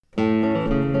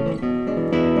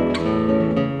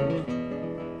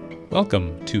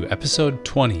Welcome to episode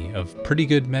 20 of Pretty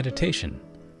Good Meditation.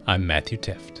 I'm Matthew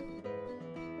Tift.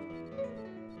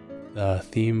 The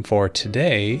theme for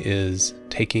today is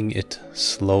taking it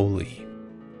slowly.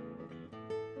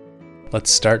 Let's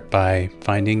start by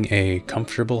finding a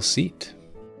comfortable seat.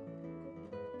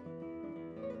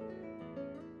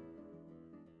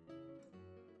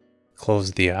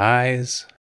 Close the eyes,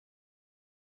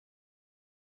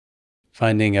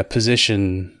 finding a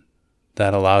position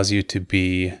that allows you to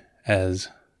be as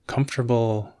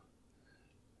comfortable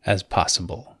as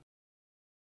possible.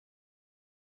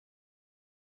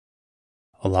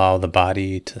 Allow the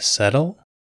body to settle.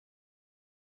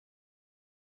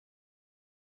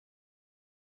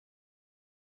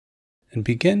 And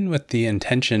begin with the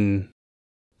intention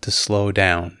to slow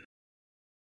down.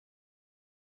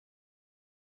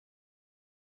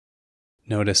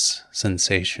 Notice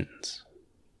sensations.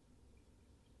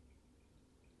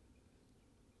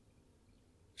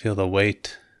 Feel the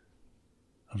weight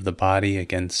of the body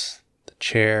against the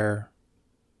chair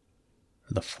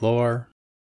or the floor.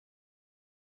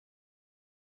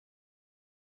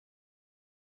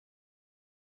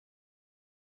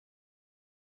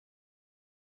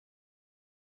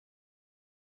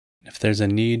 If there's a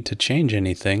need to change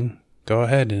anything, go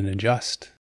ahead and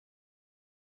adjust.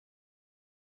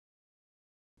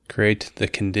 Create the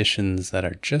conditions that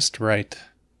are just right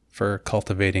for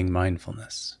cultivating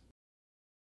mindfulness.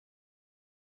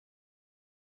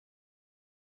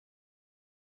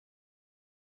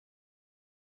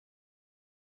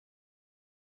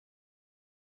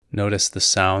 Notice the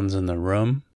sounds in the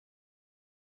room.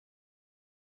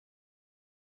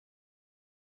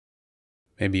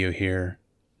 Maybe you hear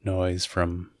noise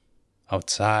from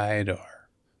outside or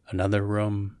another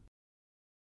room.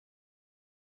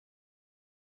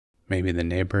 Maybe the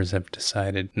neighbors have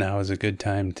decided now is a good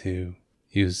time to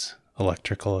use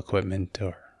electrical equipment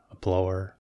or a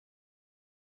blower.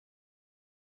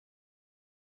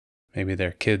 Maybe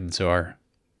their kids or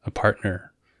a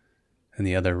partner in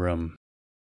the other room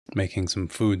making some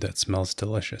food that smells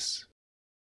delicious.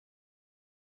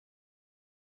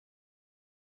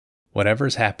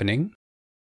 Whatever's happening,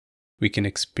 we can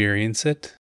experience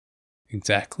it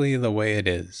exactly the way it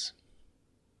is.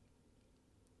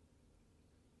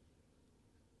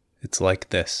 It's like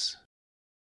this.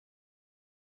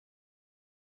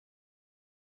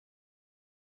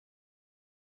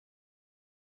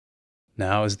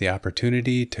 Now is the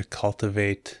opportunity to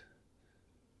cultivate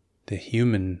the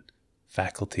human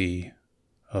faculty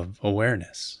of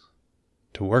awareness,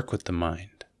 to work with the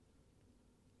mind.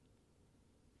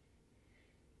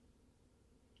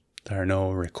 There are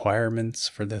no requirements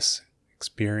for this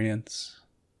experience.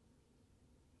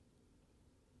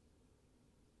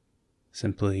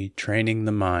 Simply training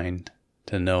the mind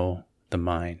to know the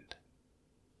mind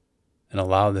and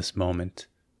allow this moment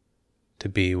to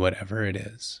be whatever it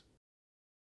is.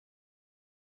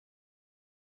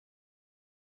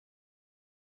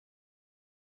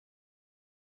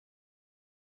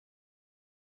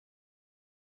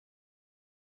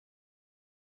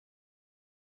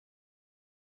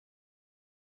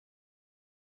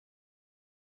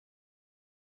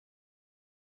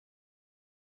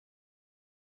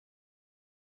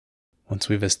 Once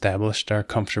we've established our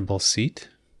comfortable seat,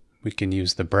 we can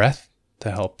use the breath to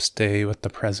help stay with the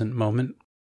present moment.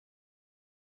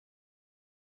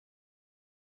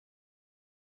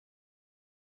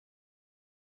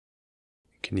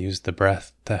 We can use the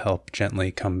breath to help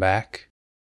gently come back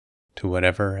to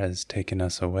whatever has taken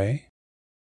us away.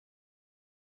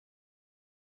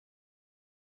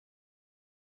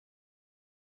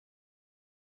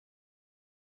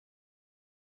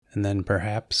 And then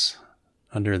perhaps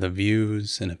under the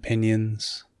views and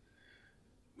opinions,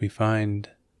 we find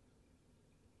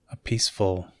a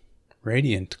peaceful,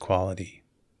 radiant quality,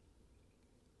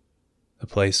 the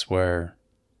place where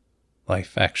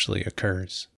life actually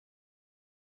occurs.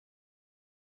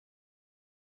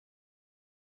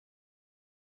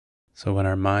 So when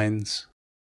our minds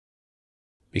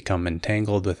become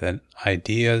entangled with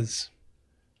ideas,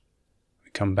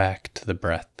 we come back to the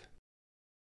breath.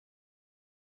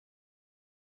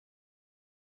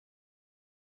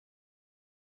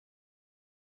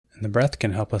 And the breath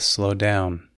can help us slow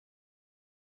down.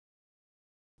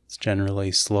 It's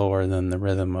generally slower than the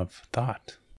rhythm of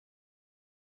thought.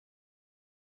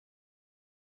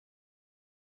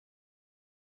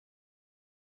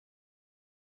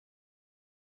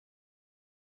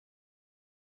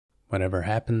 Whatever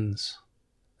happens,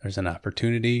 there's an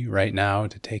opportunity right now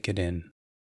to take it in.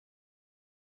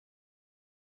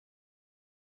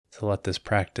 To let this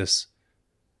practice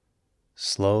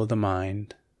slow the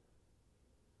mind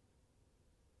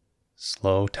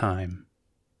slow time.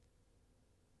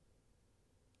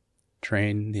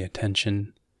 Train the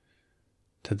attention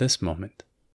to this moment.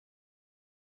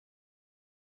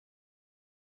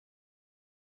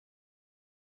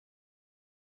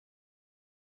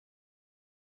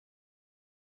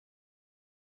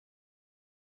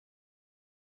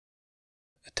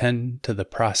 Attend to the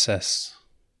process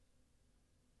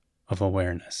of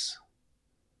awareness,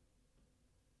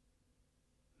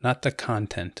 not the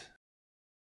content.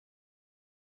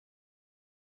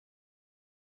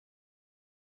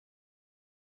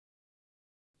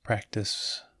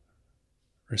 Practice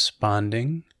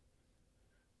responding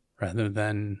rather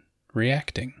than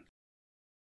reacting.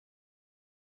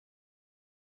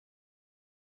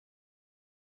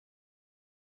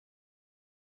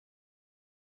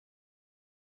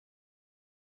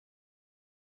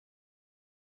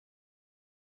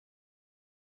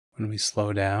 When we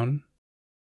slow down,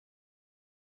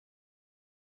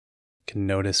 we can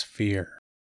notice fear,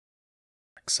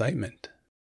 excitement,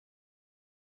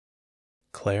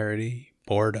 clarity,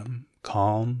 boredom,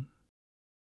 calm.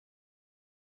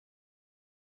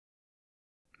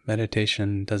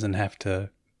 Meditation doesn't have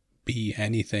to be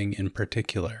anything in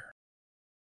particular.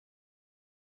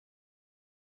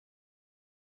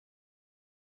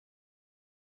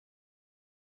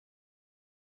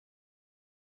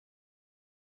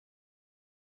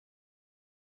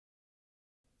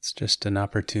 It's just an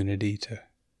opportunity to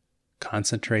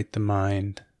concentrate the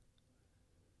mind,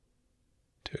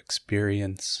 to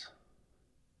experience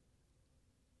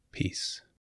peace.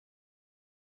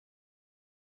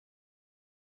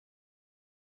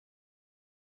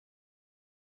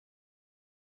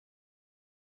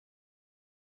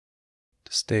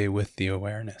 To stay with the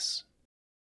awareness.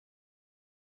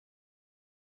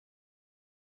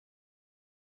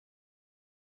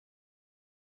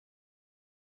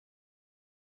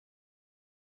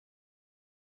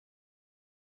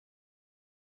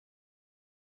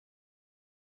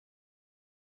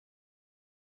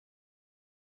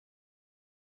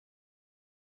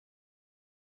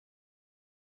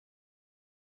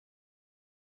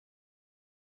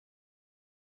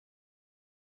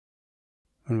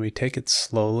 When we take it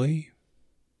slowly,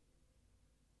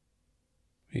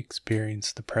 we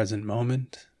experience the present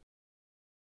moment.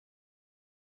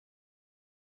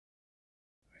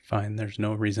 We find there's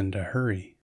no reason to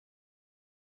hurry.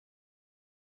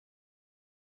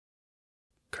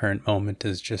 Current moment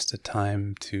is just a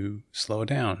time to slow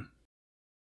down,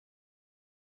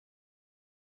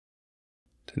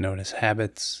 to notice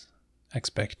habits,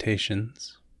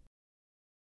 expectations.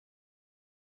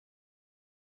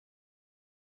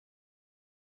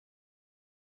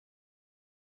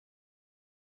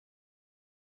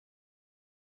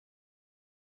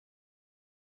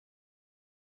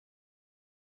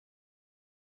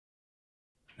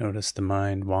 Notice the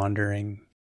mind wandering.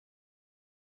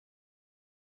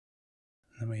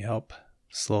 Then we help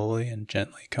slowly and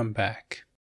gently come back.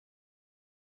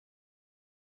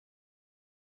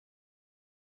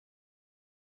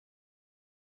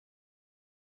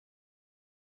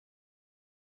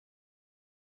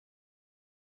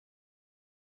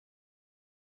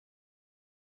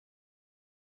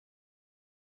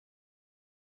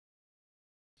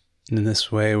 In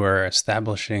this way, we're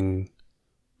establishing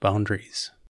boundaries.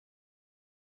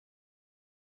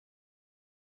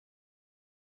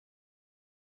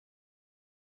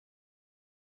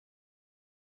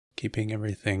 Keeping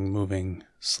everything moving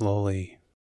slowly.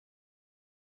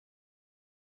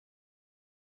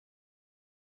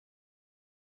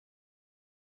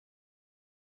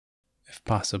 If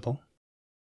possible.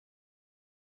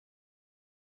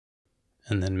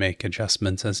 And then make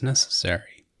adjustments as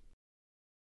necessary.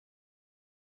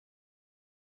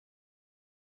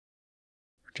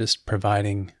 We're just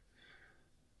providing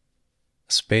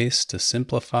space to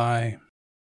simplify,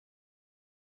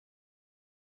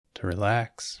 to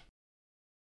relax,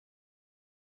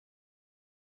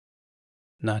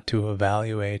 not to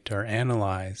evaluate or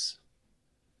analyze,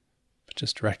 but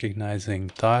just recognizing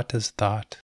thought as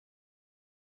thought.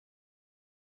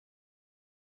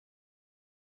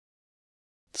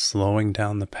 Slowing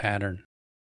down the pattern,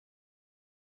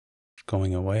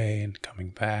 going away and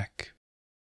coming back.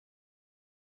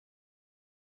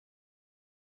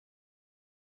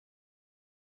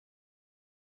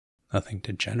 Nothing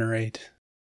to generate,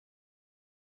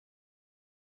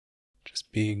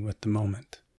 just being with the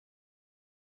moment.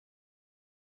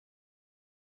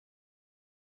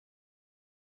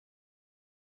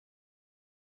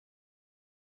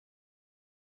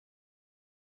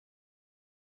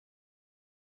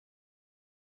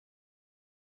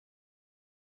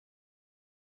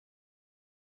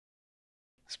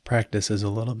 This practice is a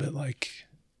little bit like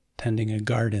tending a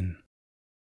garden.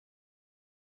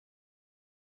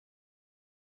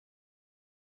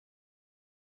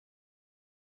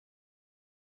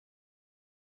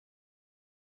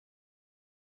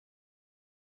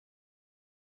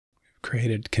 We've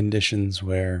created conditions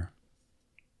where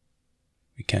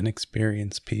we can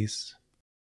experience peace.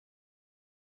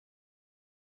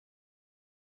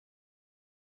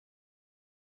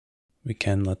 We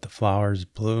can let the flowers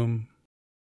bloom.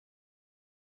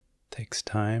 It takes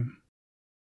time.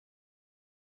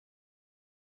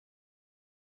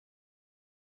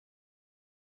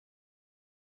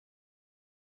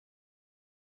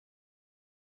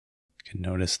 You can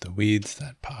notice the weeds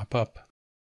that pop up.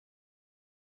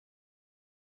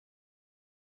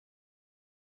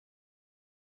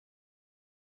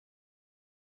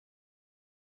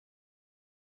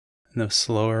 And the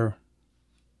slower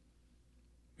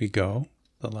we go,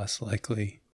 the less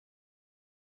likely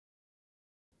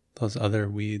those other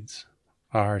weeds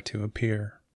are to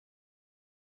appear.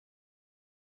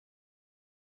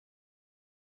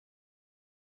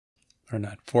 We're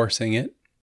not forcing it.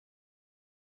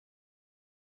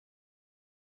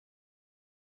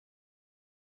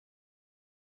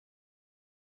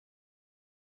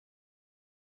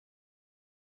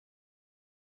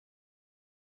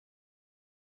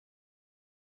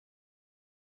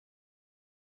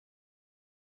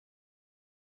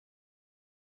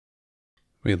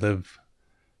 We live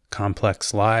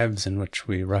complex lives in which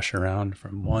we rush around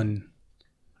from one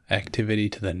activity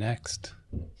to the next.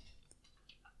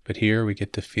 But here we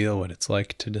get to feel what it's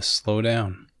like to just slow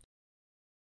down.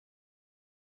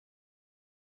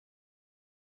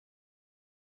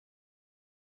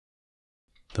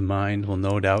 The mind will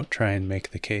no doubt try and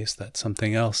make the case that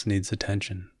something else needs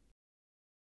attention.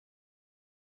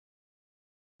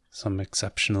 Some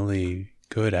exceptionally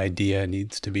good idea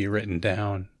needs to be written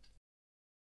down.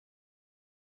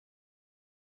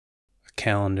 A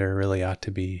calendar really ought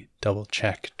to be double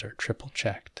checked or triple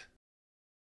checked.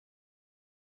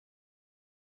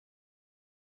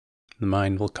 The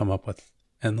mind will come up with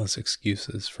endless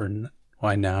excuses for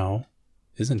why now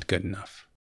isn't good enough.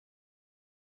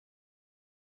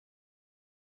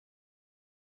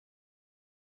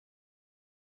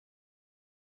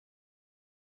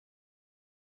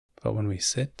 But when we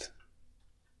sit,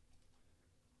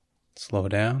 slow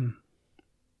down,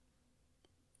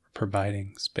 we're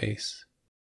providing space.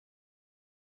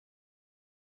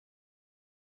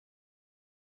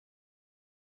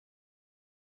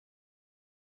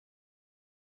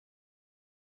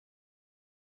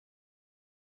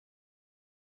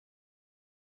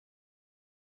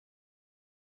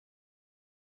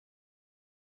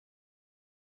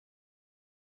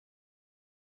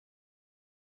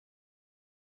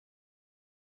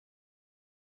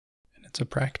 And it's a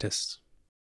practice.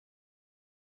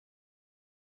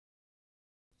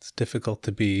 It's difficult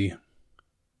to be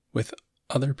with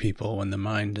other people when the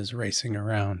mind is racing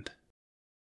around,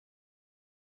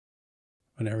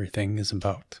 when everything is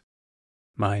about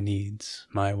my needs,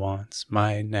 my wants,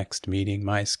 my next meeting,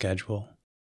 my schedule.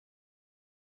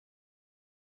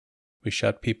 We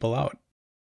shut people out.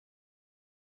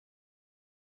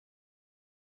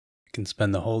 We can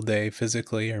spend the whole day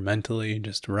physically or mentally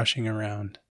just rushing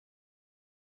around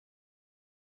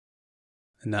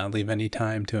and not leave any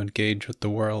time to engage with the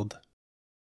world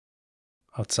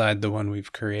outside the one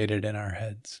we've created in our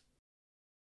heads.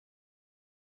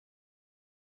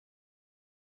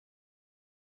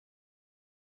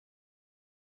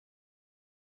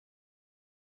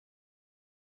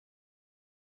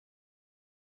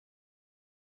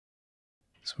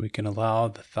 So we can allow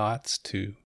the thoughts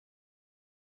to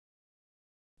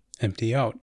empty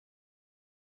out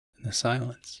in the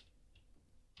silence.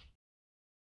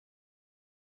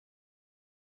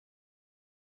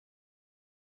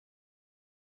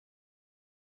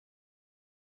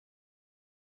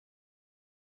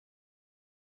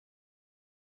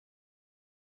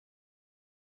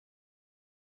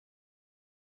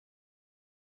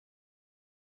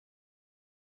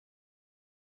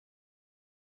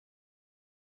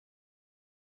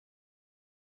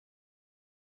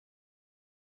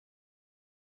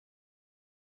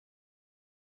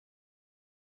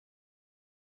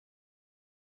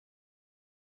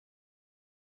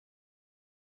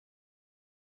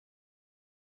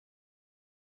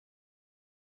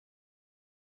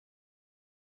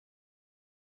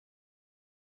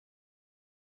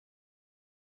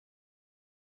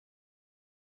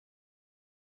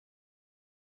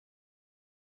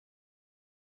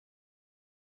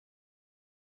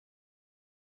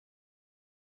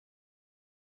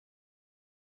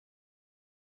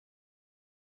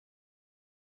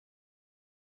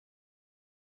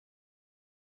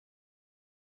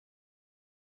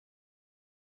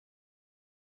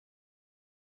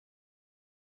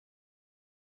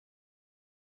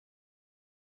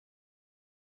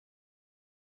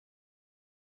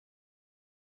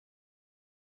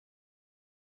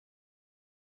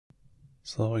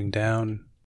 Slowing down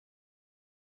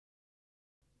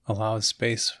allows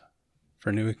space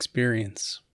for new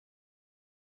experience.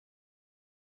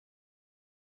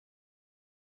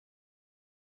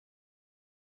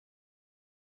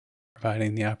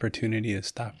 Providing the opportunity to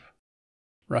stop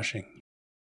rushing,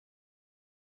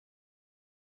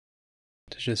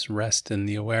 to just rest in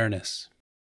the awareness.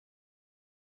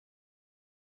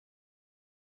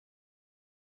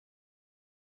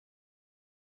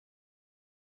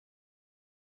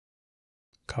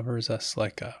 Covers us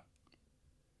like a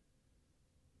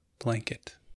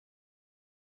blanket.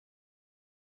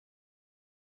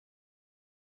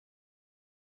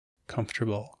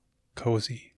 Comfortable,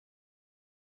 cozy,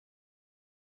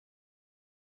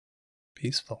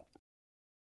 peaceful.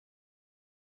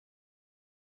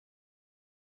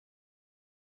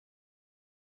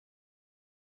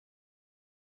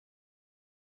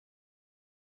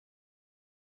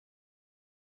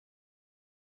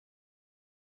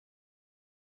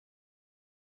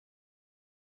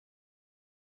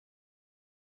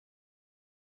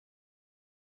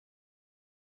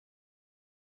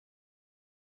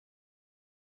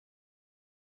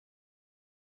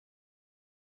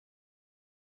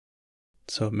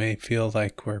 So it may feel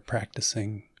like we're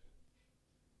practicing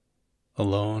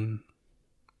alone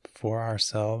for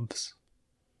ourselves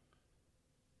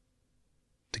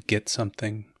to get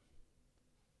something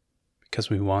because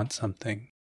we want something.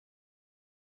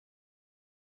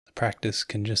 The practice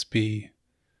can just be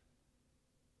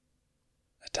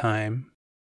a time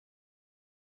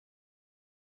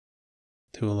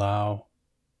to allow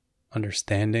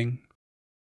understanding,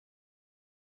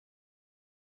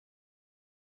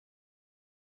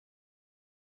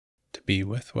 to be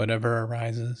with whatever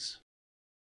arises.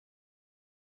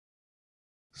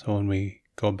 So when we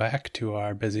go back to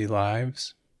our busy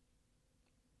lives,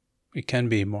 we can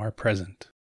be more present.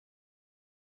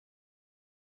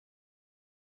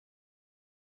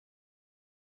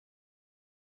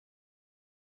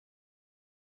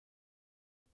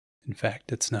 In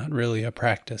fact, it's not really a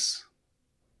practice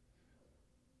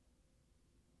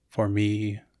for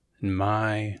me and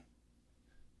my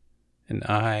and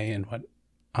I and what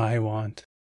I want.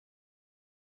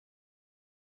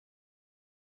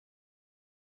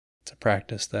 It's a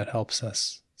practice that helps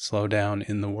us slow down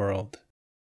in the world.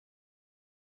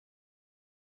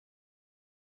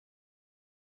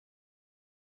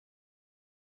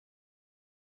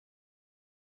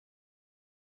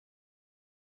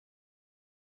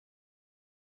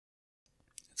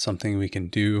 It's something we can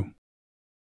do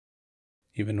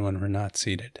even when we're not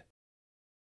seated.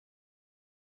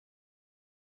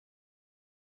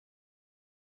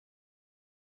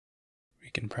 We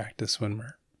can practice when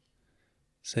we're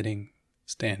sitting,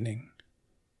 standing,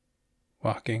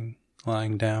 walking,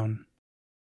 lying down.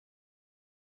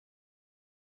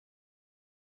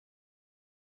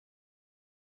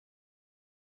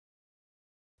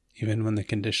 Even when the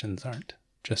conditions aren't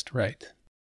just right.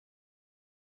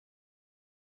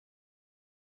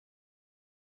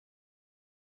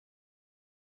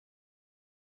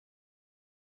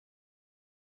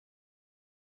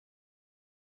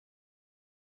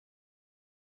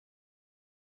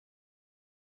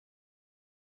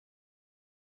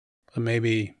 But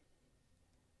maybe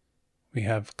we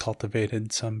have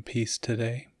cultivated some peace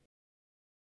today.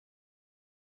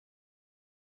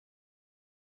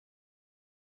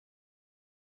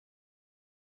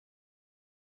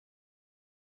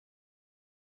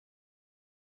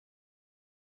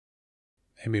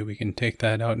 Maybe we can take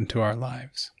that out into our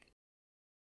lives.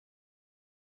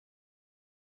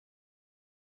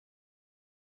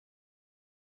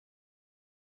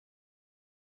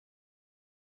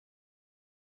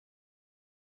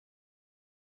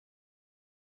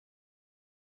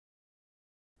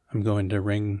 I'm going to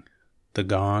ring the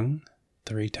gong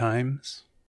 3 times.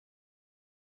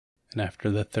 And after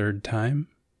the 3rd time,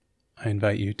 I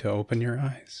invite you to open your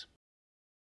eyes.